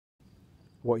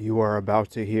What you are about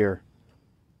to hear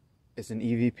is an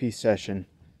EVP session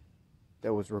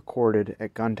that was recorded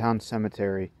at Gunntown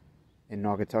Cemetery in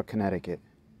Naugatuck, Connecticut.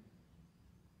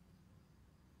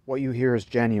 What you hear is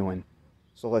genuine,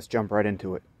 so let's jump right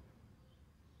into it.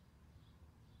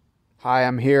 Hi,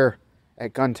 I'm here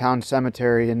at Gunntown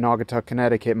Cemetery in Naugatuck,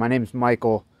 Connecticut. My name's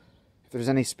Michael. If there's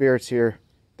any spirits here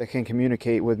that can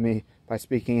communicate with me by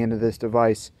speaking into this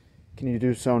device, can you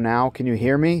do so now? Can you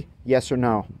hear me? Yes or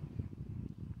no?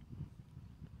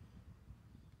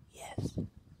 Yes.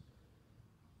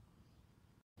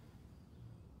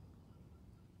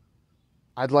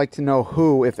 I'd like to know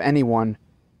who, if anyone,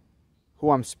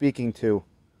 who I'm speaking to.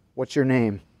 What's your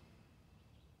name?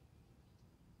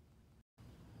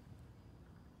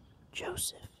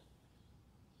 Joseph.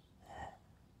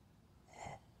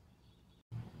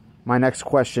 My next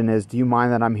question is, do you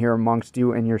mind that I'm here amongst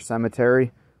you in your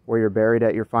cemetery where you're buried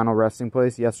at your final resting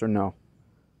place? Yes or no?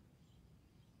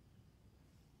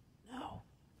 No.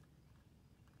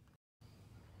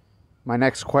 My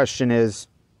next question is,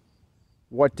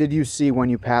 what did you see when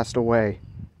you passed away?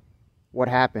 What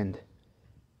happened?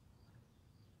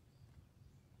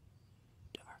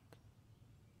 Dark.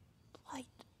 Light.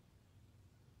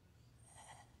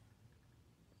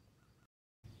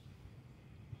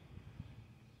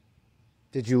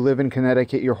 Did you live in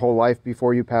Connecticut your whole life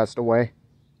before you passed away?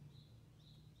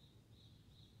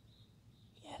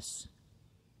 Yes.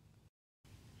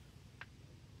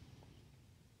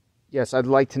 Yes, I'd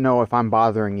like to know if I'm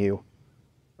bothering you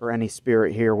or any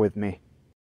spirit here with me.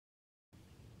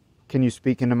 Can you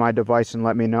speak into my device and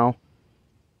let me know?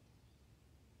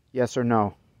 Yes or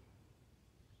no?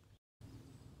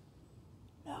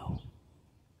 No.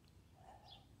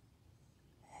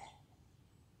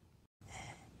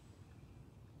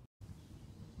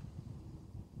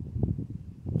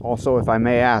 Also, if I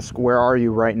may ask, where are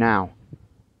you right now?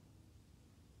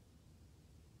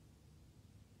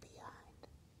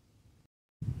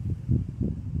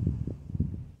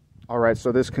 Alright,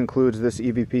 so this concludes this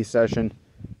EVP session.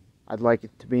 I'd like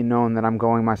it to be known that I'm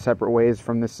going my separate ways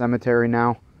from this cemetery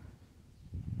now.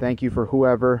 Thank you for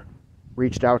whoever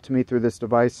reached out to me through this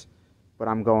device, but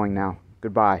I'm going now.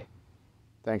 Goodbye.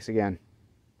 Thanks again.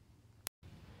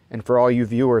 And for all you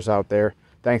viewers out there,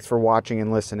 thanks for watching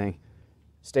and listening.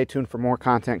 Stay tuned for more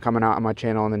content coming out on my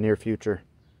channel in the near future.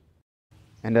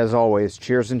 And as always,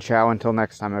 cheers and chow until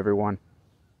next time, everyone.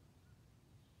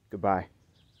 Goodbye.